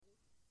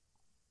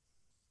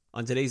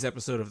On today's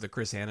episode of The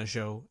Chris Hanna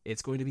Show,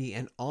 it's going to be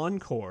an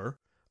encore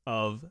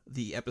of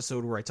the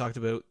episode where I talked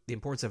about the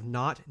importance of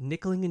not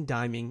nickeling and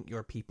diming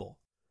your people.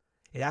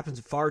 It happens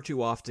far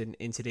too often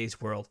in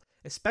today's world,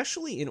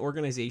 especially in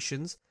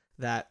organizations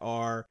that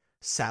are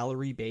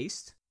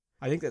salary-based.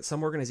 I think that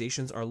some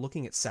organizations are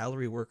looking at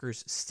salary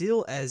workers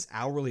still as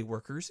hourly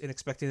workers and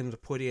expecting them to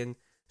put in a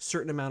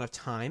certain amount of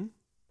time.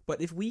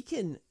 But if we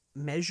can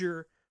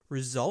measure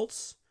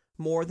results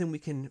more than we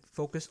can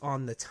focus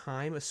on the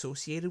time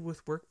associated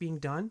with work being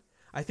done,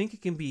 I think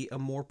it can be a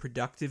more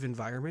productive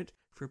environment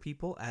for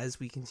people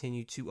as we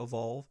continue to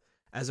evolve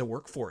as a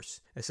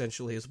workforce,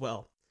 essentially, as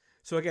well.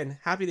 So again,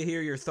 happy to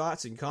hear your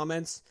thoughts and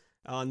comments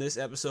on this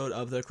episode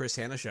of The Chris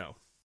Hanna Show.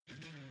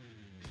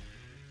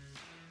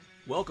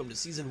 Welcome to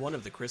Season 1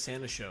 of The Chris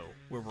Hanna Show,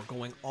 where we're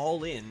going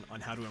all in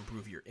on how to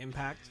improve your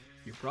impact,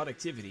 your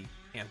productivity,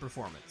 and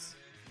performance.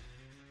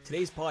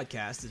 Today's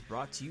podcast is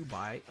brought to you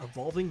by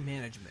Evolving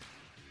Management.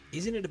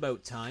 Isn't it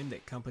about time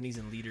that companies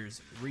and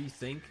leaders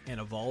rethink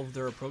and evolve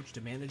their approach to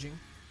managing?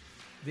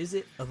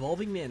 Visit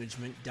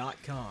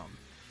evolvingmanagement.com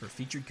for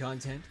featured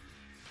content,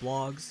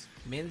 blogs,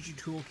 manager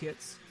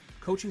toolkits,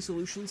 coaching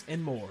solutions,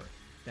 and more.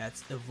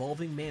 That's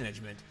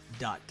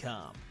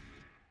evolvingmanagement.com.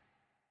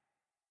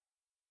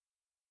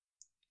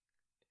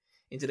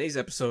 In today's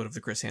episode of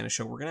The Chris Hanna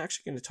Show, we're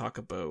actually going to talk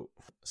about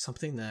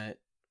something that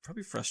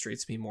probably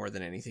frustrates me more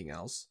than anything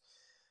else,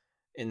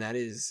 and that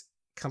is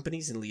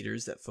companies and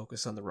leaders that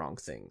focus on the wrong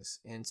things.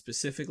 And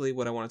specifically,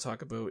 what I want to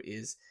talk about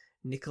is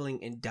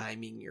nickeling and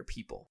diming your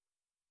people.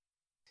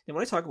 And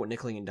when I talk about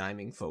nickeling and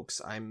diming folks,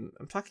 I'm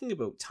talking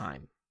about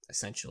time,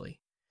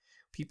 essentially.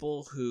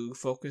 People who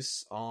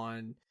focus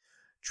on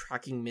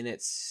tracking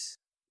minutes,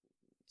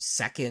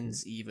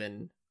 seconds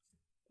even,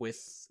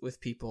 with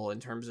people in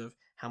terms of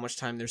how much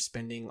time they're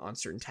spending on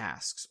certain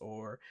tasks,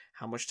 or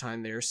how much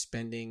time they're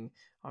spending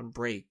on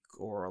break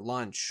or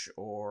lunch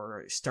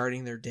or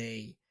starting their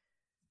day.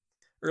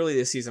 Early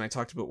this season, I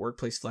talked about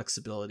workplace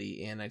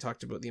flexibility, and I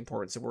talked about the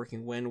importance of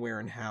working when,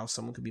 where, and how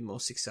someone can be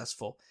most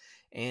successful.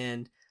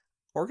 And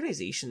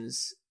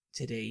organizations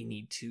today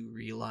need to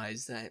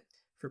realize that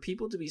for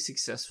people to be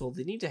successful,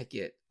 they need to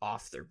get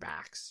off their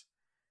backs.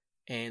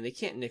 And they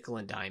can't nickel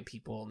and dime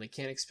people, and they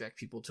can't expect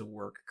people to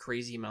work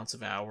crazy amounts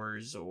of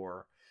hours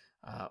or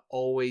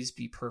always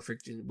be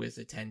perfect with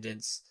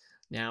attendance.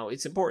 Now,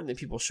 it's important that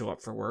people show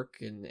up for work,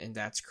 and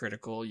that's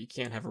critical. You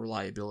can't have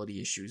reliability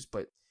issues,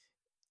 but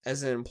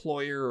as an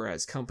employer or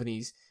as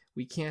companies,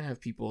 we can't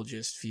have people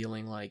just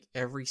feeling like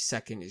every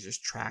second is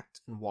just tracked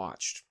and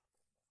watched.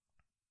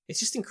 It's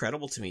just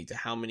incredible to me to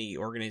how many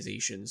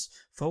organizations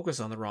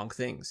focus on the wrong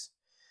things.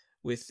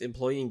 With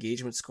employee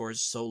engagement scores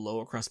so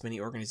low across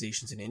many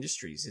organizations and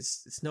industries,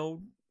 it's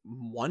no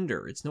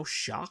wonder, it's no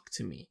shock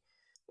to me.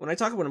 When I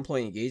talk about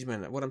employee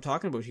engagement, what I'm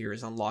talking about here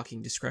is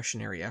unlocking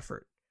discretionary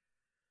effort.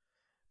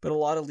 But a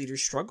lot of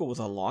leaders struggle with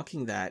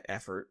unlocking that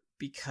effort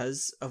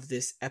because of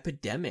this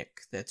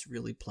epidemic that's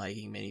really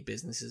plaguing many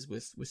businesses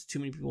with too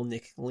many people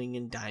nickeling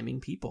and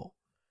diming people.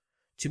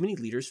 Too many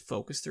leaders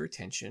focus their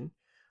attention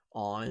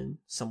on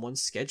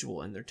someone's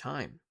schedule and their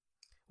time.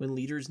 When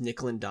leaders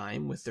nickel and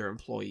dime with their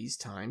employees'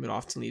 time, it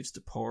often leads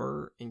to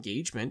poor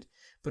engagement,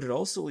 but it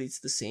also leads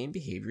to the same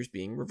behaviors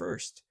being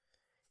reversed.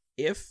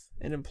 If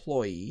an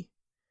employee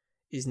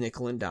is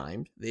nickel and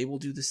dimed, they will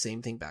do the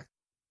same thing back.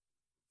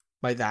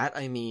 By that,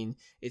 I mean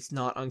it's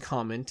not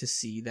uncommon to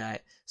see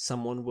that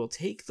someone will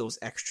take those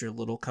extra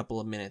little couple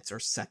of minutes or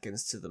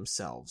seconds to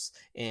themselves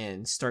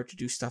and start to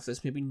do stuff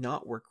that's maybe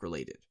not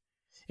work-related.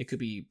 It could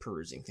be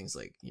perusing things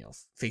like,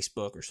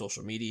 Facebook or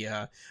social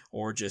media,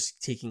 or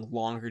just taking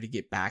longer to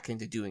get back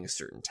into doing a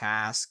certain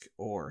task,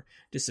 or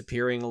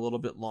disappearing a little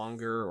bit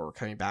longer, or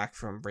coming back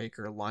from break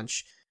or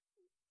lunch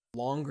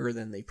longer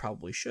than they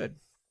probably should.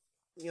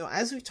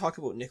 As we talk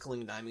about nickeling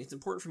and diming, it's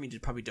important for me to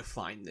probably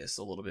define this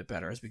a little bit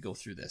better as we go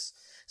through this.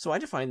 So I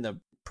define the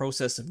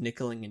process of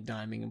nickeling and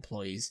diming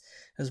employees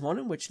as one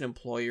in which an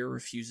employer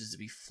refuses to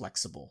be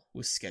flexible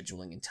with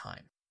scheduling and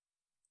time.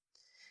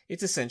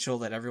 It's essential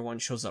that everyone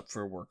shows up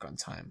for work on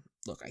time.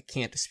 Look, I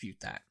can't dispute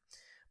that.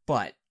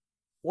 But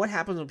what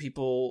happens when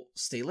people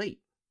stay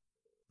late?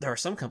 There are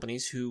some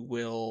companies who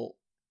will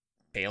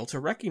fail to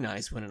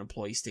recognize when an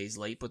employee stays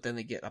late, but then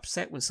they get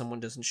upset when someone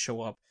doesn't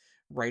show up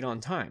right on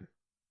time.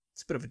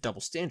 It's a bit of a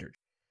double standard.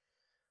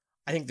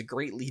 I think the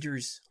great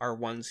leaders are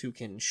ones who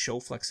can show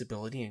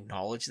flexibility and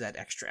acknowledge that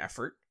extra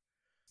effort.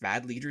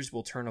 Bad leaders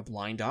will turn a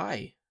blind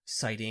eye,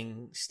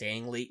 citing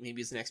staying late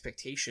maybe as an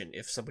expectation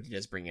if somebody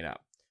does bring it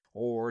up,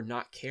 or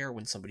not care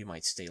when somebody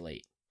might stay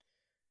late.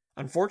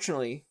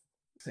 Unfortunately,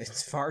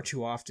 it's far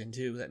too often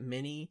too that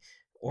many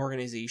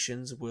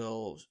organizations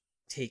will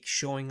take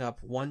showing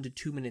up 1 to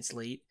 2 minutes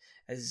late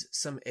as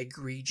some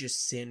egregious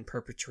sin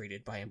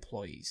perpetrated by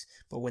employees.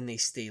 But when they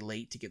stay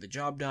late to get the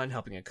job done,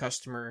 helping a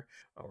customer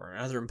or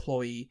another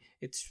employee,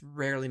 it's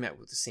rarely met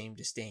with the same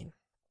disdain.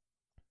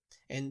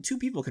 And two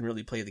people can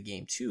really play the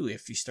game too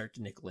if you start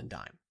to nickel and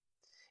dime.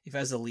 If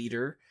as a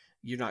leader,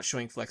 you're not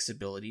showing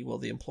flexibility, well,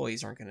 the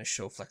employees aren't going to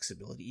show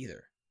flexibility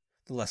either.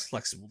 the less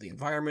flexible the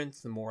environment,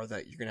 the more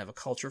that you're going to have a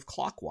culture of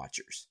clock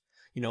watchers.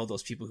 You know,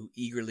 those people who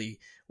eagerly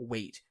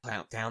wait,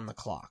 count down the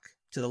clock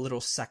to the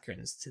little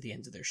seconds to the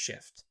end of their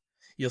shift.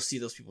 You'll see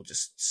those people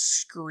just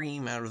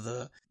scream out of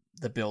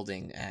the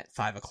building at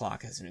 5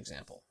 o'clock, as an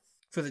example.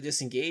 For the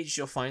disengaged,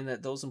 you'll find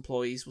that those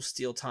employees will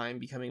steal time,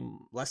 becoming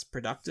less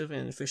productive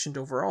and efficient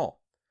overall.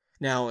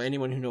 Now,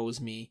 anyone who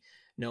knows me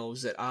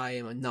knows that I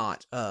am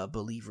not a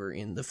believer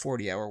in the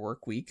 40-hour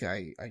work week.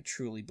 I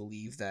truly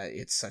believe that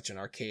it's such an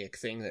archaic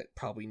thing that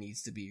probably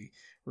needs to be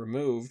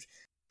removed.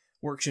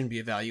 Work shouldn't be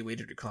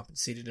evaluated or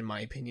compensated, in my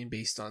opinion,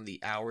 based on the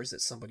hours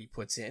that somebody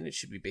puts in. It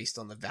should be based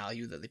on the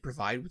value that they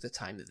provide with the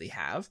time that they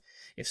have.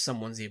 If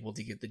someone's able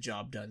to get the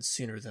job done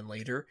sooner than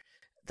later,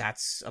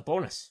 that's a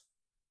bonus.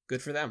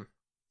 Good for them.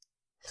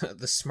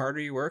 The smarter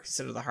you work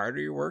instead of the harder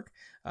you work,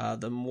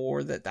 the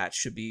more that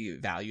should be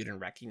valued and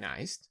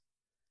recognized.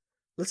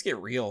 Let's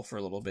get real for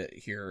a little bit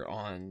here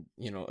on,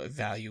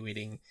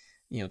 evaluating,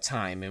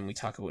 time. And we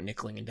talk about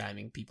nickeling and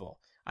diming people.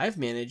 I've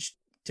managed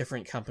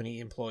different company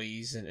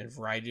employees in a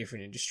variety of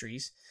different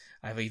industries.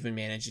 I've even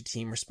managed a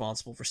team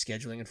responsible for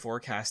scheduling and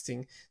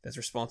forecasting that's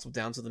responsible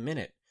down to the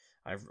minute.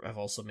 I've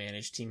also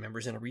managed team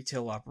members in a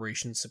retail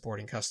operation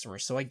supporting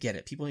customers. So I get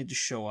it. People need to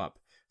show up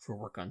for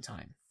work on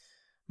time.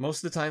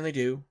 Most of the time they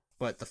do,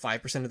 but the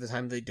 5% of the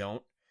time they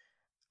don't.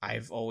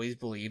 I've always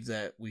believed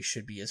that we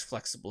should be as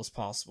flexible as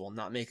possible,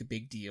 not make a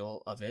big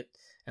deal of it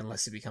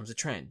unless it becomes a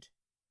trend.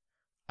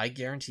 I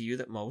guarantee you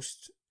that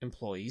most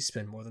employees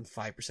spend more than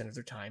 5% of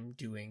their time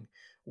doing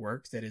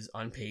work that is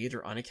unpaid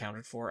or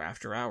unaccounted for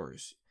after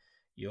hours.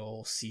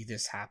 You'll see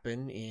this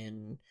happen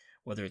in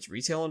whether it's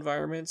retail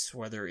environments,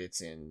 whether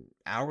it's in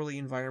hourly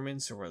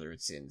environments, or whether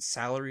it's in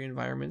salary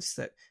environments,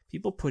 that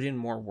people put in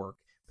more work,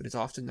 but it's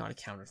often not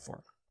accounted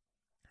for.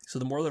 So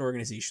the more that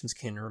organizations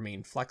can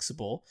remain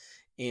flexible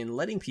in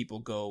letting people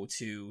go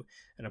to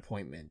an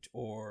appointment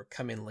or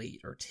come in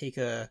late or take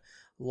a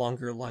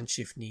longer lunch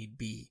if need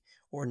be,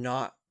 or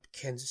not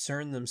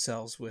concern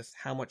themselves with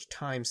how much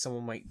time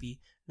someone might be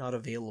not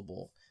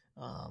available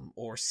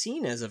or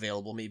seen as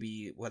available,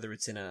 maybe whether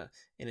it's in a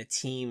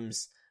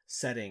Teams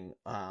setting,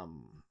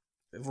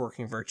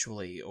 working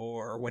virtually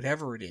or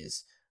whatever it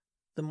is,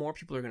 the more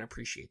people are going to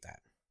appreciate that.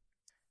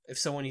 If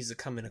someone needs to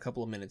come in a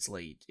couple of minutes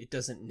late, it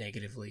doesn't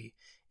negatively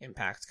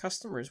impact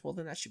customers, well,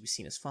 then that should be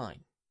seen as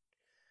fine.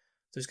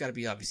 There's got to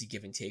be obviously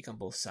give and take on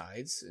both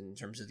sides in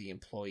terms of the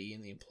employee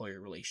and the employer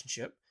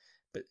relationship,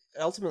 but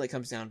ultimately it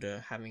comes down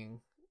to having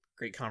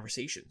great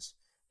conversations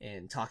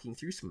and talking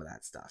through some of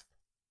that stuff.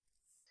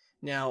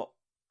 Now,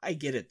 I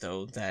get it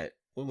though, that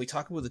when we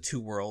talk about the two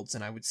worlds,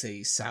 and I would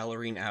say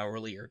salary and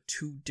hourly are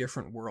two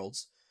different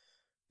worlds,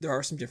 there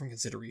are some different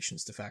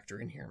considerations to factor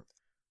in here.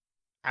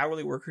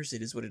 Hourly workers,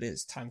 it is what it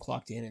is. Time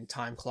clocked in and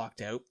time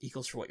clocked out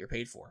equals for what you're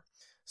paid for.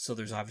 So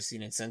there's obviously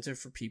an incentive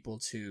for people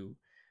to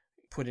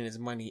put in as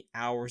many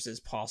hours as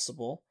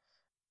possible.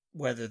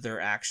 Whether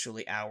they're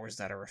actually hours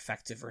that are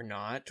effective or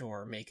not,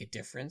 or make a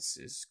difference,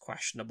 is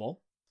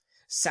questionable.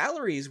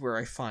 Salary is where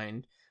I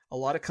find a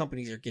lot of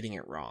companies are getting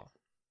it wrong.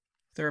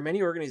 There are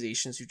many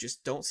organizations who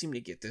just don't seem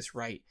to get this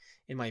right,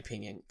 in my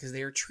opinion, because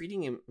they are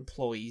treating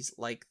employees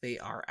like they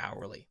are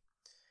hourly.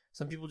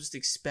 Some people just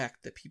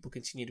expect that people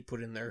continue to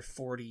put in their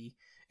 40,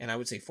 and I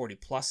would say 40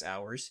 plus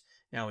hours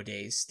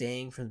nowadays,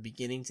 staying from the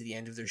beginning to the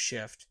end of their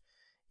shift,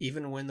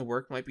 even when the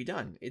work might be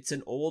done. It's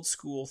an old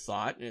school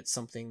thought, and it's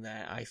something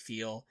that I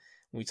feel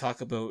when we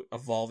talk about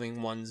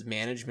evolving one's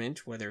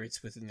management, whether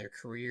it's within their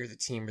career, the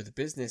team, or the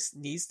business,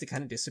 needs to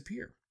kind of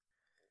disappear.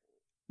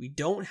 We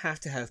don't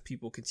have to have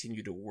people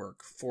continue to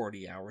work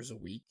 40 hours a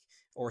week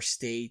or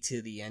stay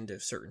to the end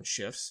of certain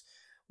shifts.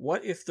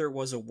 What if there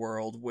was a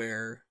world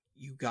where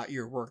you got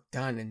your work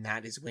done and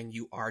that is when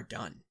you are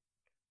done?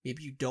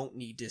 Maybe you don't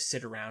need to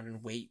sit around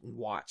and wait and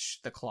watch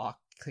the clock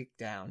click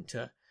down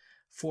to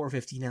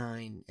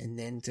 4:59 and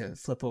then to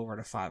flip over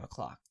to 5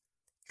 o'clock.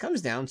 It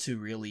comes down to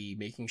really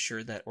making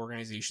sure that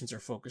organizations are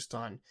focused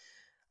on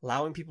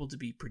allowing people to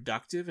be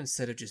productive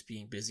instead of just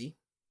being busy.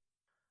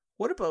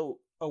 What about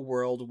a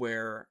world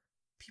where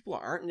people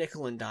aren't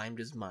nickel and dimed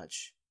as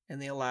much and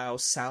they allow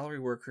salary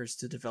workers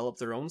to develop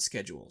their own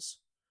schedules,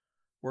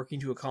 working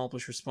to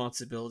accomplish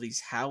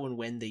responsibilities how and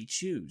when they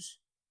choose?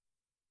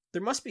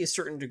 There must be a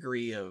certain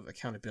degree of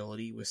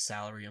accountability with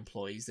salary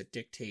employees that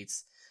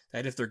dictates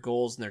that if their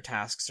goals and their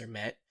tasks are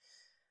met,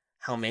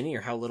 how many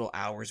or how little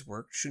hours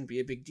worked shouldn't be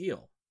a big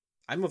deal.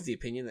 I'm of the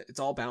opinion that it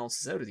all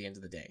balances out at the end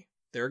of the day.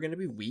 There are going to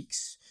be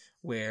weeks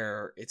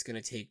where it's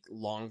going to take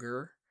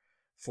longer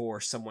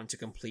for someone to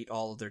complete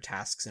all of their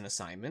tasks and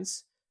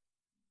assignments,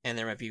 and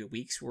there might be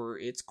weeks where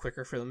it's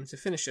quicker for them to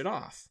finish it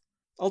off.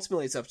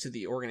 Ultimately, it's up to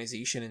the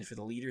organization and for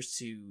the leaders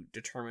to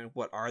determine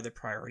what are the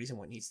priorities and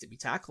what needs to be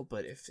tackled.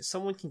 But if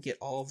someone can get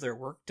all of their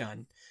work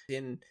done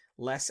in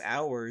less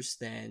hours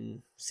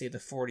than, say, the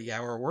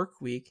 40-hour work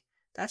week,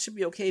 that should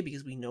be okay,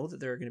 because we know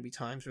that there are going to be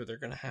times where they're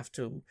going to have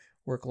to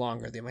work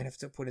longer. They might have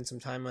to put in some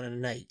time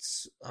on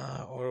nights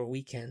or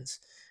weekends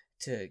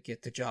to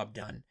get the job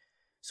done.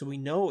 So we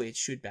know it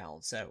should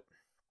balance out.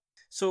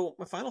 So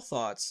my final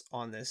thoughts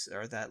on this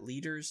are that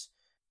leaders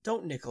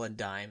don't nickel and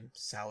dime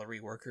salary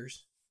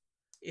workers.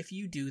 If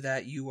you do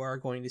that, you are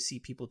going to see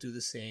people do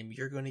the same.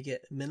 You're going to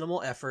get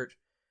minimal effort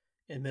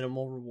and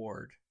minimal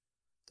reward.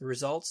 The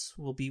results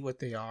will be what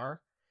they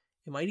are.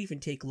 It might even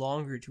take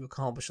longer to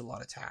accomplish a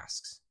lot of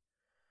tasks.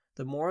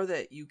 The more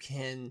that you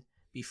can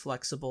be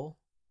flexible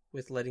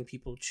with letting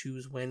people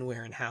choose when,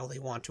 where, and how they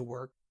want to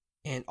work,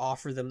 and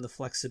offer them the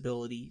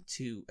flexibility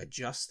to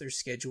adjust their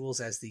schedules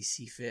as they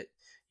see fit,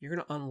 you're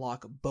going to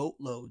unlock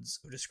boatloads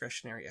of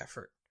discretionary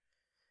effort.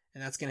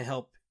 And that's going to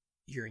help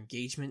your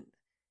engagement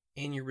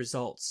and your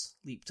results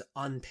leap to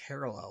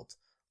unparalleled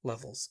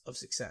levels of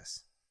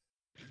success.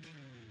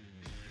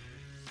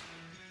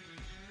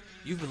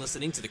 You've been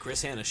listening to The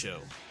Chris Hanna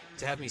Show.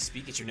 To have me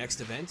speak at your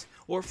next event,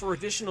 or for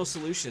additional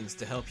solutions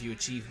to help you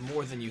achieve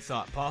more than you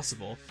thought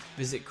possible,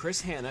 visit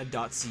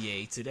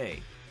chrishanna.ca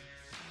today.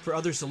 For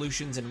other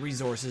solutions and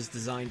resources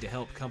designed to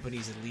help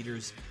companies and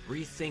leaders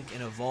rethink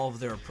and evolve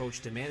their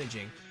approach to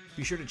managing,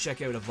 be sure to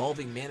check out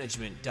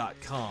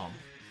evolvingmanagement.com.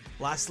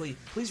 Lastly,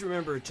 please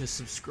remember to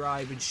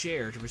subscribe and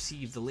share to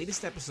receive the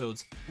latest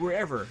episodes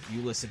wherever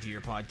you listen to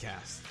your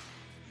podcast.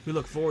 We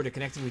look forward to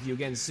connecting with you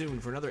again soon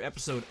for another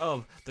episode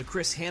of The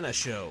Chris Hanna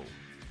Show.